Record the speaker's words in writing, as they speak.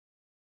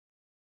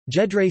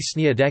Jędrzej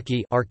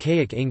Śniadecki,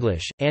 Archaic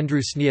English,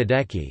 Andrew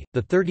Śniadecki,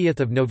 the 30th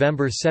of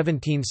November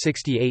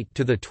 1768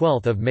 to the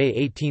 12th of May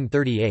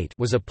 1838,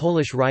 was a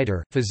Polish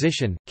writer,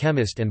 physician,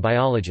 chemist and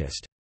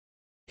biologist.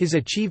 His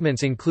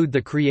achievements include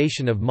the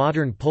creation of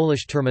modern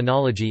Polish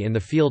terminology in the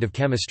field of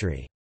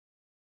chemistry.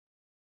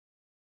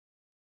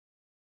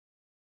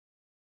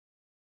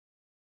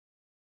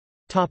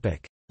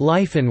 Topic: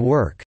 Life and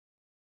work.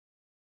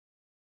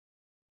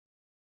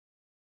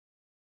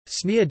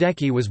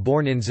 Śniadecki was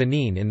born in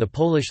Żnin in the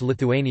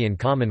Polish-Lithuanian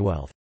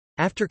Commonwealth.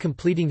 After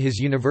completing his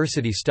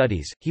university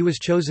studies, he was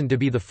chosen to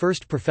be the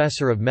first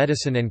professor of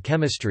medicine and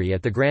chemistry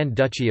at the Grand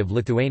Duchy of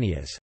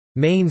Lithuania's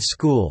main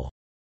school,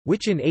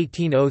 which in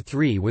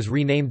 1803 was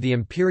renamed the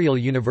Imperial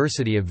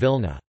University of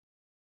Vilna.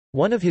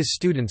 One of his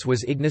students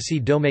was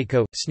Ignacy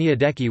Domeyko.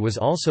 Śniadecki was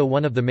also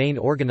one of the main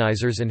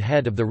organizers and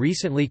head of the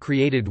recently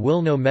created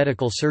Wilno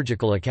Medical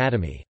Surgical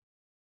Academy.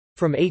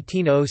 From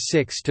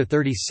 1806 to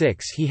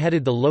 36 he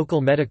headed the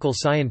local Medical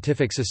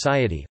Scientific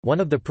Society,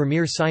 one of the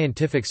premier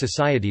scientific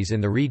societies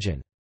in the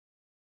region.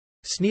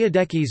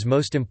 Śniadecki's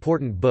most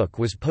important book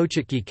was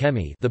Początki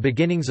Chemii, The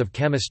Beginnings of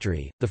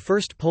Chemistry, the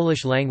first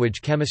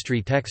Polish-language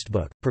chemistry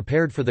textbook,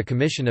 prepared for the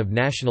Commission of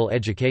National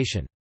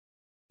Education.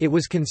 It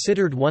was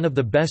considered one of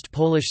the best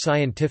Polish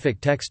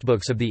scientific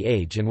textbooks of the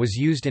age and was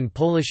used in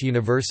Polish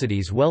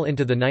universities well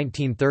into the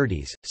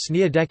 1930s.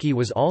 Śniadecki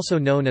was also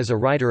known as a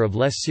writer of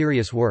less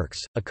serious works,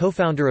 a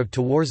co-founder of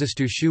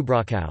Towarzystwo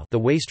Szubrokow, the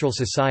Wastrel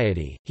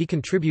Society. He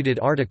contributed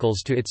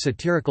articles to its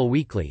satirical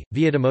weekly,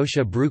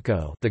 Wiadomości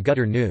Bruko, the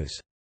Gutter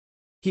News.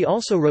 He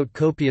also wrote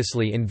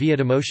copiously in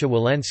Wiadomości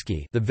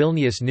Wileńskie, the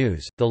Vilnius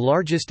News, the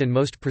largest and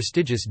most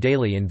prestigious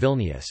daily in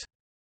Vilnius.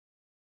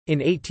 In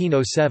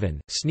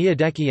 1807,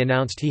 Śniadecki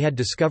announced he had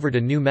discovered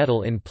a new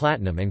metal in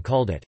platinum and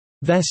called it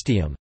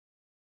vestium.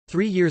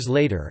 3 years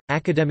later,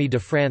 Académie de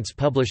France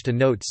published a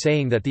note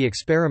saying that the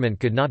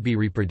experiment could not be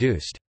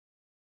reproduced.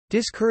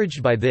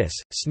 Discouraged by this,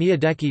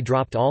 Śniadecki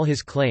dropped all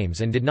his claims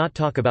and did not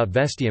talk about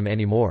vestium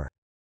anymore.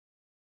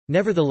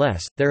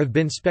 Nevertheless, there have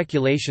been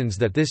speculations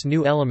that this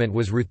new element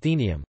was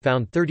ruthenium,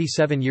 found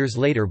 37 years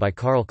later by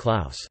Karl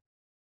Klaus.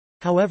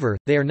 However,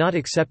 they are not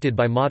accepted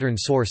by modern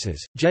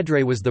sources.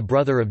 Jędrzej was the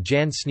brother of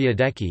Jan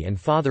Śniadecki and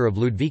father of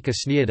Ludwika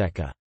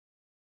Śniadecka.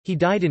 He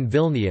died in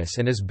Vilnius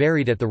and is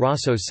buried at the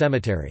Rosso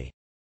Cemetery.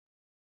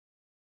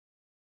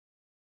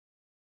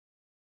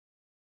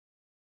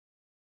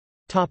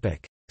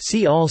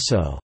 See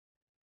also: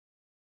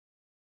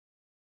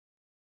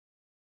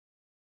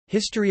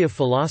 History of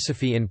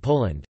philosophy in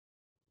Poland,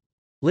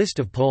 List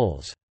of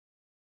Poles.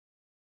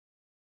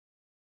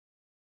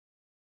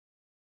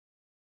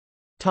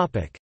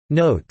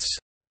 Notes.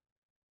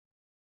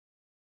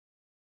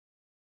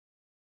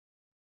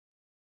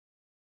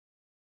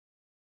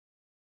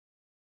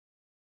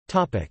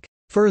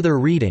 Further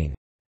reading.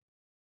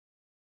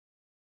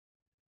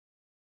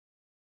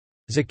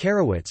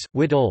 Zakharowicz,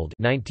 Witold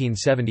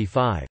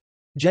 1975.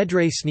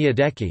 Jędrzej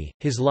Śniadecki,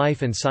 His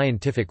Life and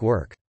Scientific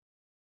Work.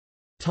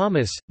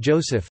 Thomas,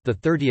 Joseph, the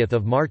 30th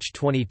of March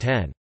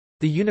 2010.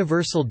 The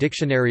Universal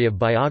Dictionary of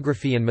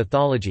Biography and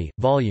Mythology,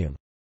 Volume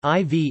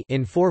IV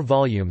in 4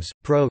 volumes,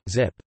 Pro,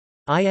 Zip.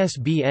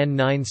 ISBN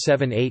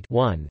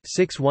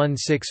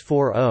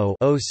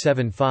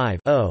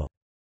 978-1-61640-075-0.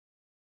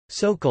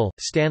 Sokol,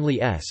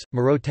 Stanley S.,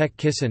 Morotek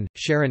Kissin,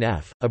 Sharon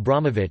F.,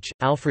 Abramovich,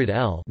 Alfred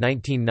L.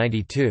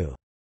 1992.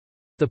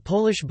 The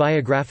Polish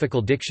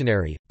Biographical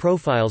Dictionary,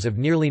 profiles of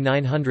nearly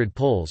 900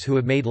 Poles who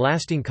have made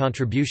lasting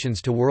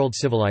contributions to world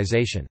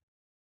civilization.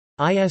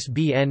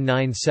 ISBN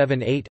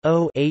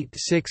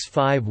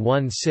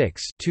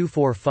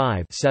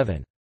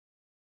 978-0-86516-245-7.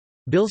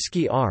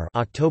 Bilski R.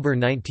 October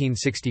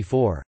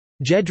 1964.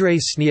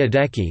 Jędrzej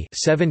Śniadecki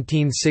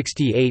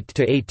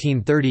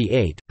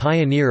 (1768–1838),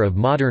 pioneer of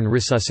modern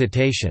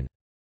resuscitation.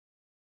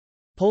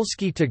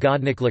 Polski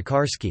Tygodnik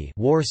Lekarski,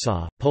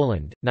 Warsaw,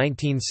 Poland,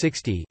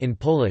 1960. In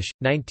Polish,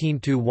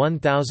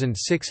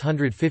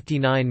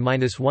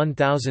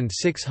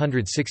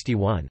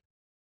 19–1659–1661.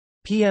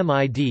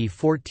 PMID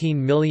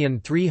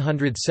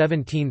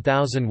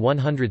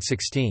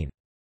 14317116.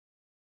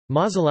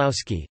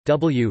 Mazalowski,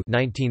 W.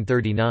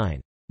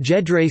 1939.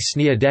 Jędrzej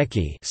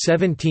Śniadecki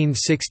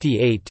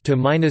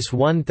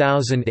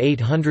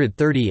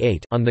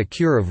 (1768–1838) on the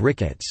cure of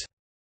rickets.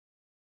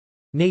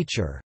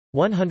 Nature.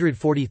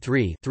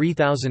 143,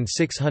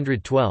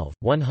 3612,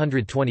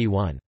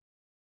 121.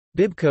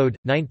 Bibcode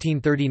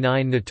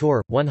 1939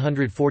 Nature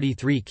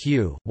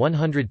 143Q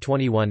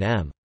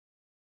 121M.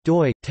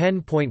 DOI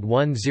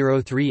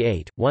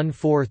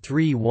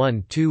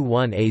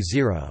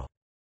 10.1038/143121A0.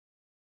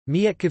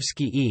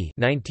 Miatkowski E.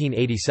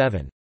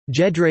 1987.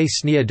 Jędrzej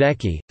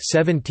Śniadecki,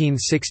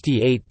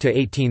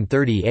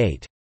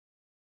 1768–1838.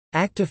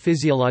 Acta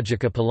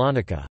Physiologica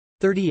Polonica.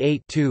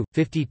 38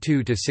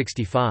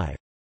 52–65.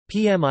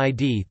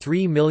 PMID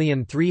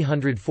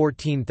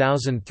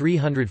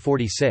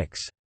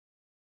 3314346.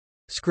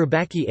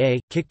 Skrybacki A.,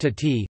 Kikta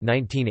T.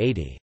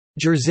 1980.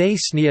 Jędrzej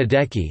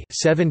Śniadecki,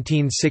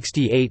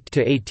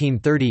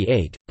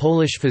 1768–1838,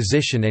 Polish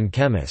physician and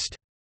chemist.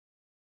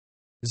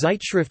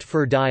 Zeitschrift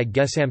für die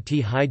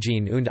Gesamte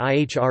Hygiene und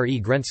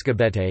ihre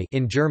Grenzgebiete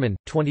in German,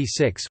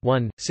 26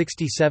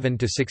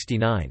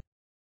 67–69.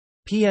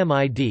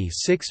 PMID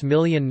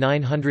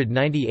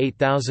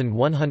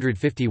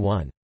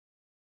 6,998,151.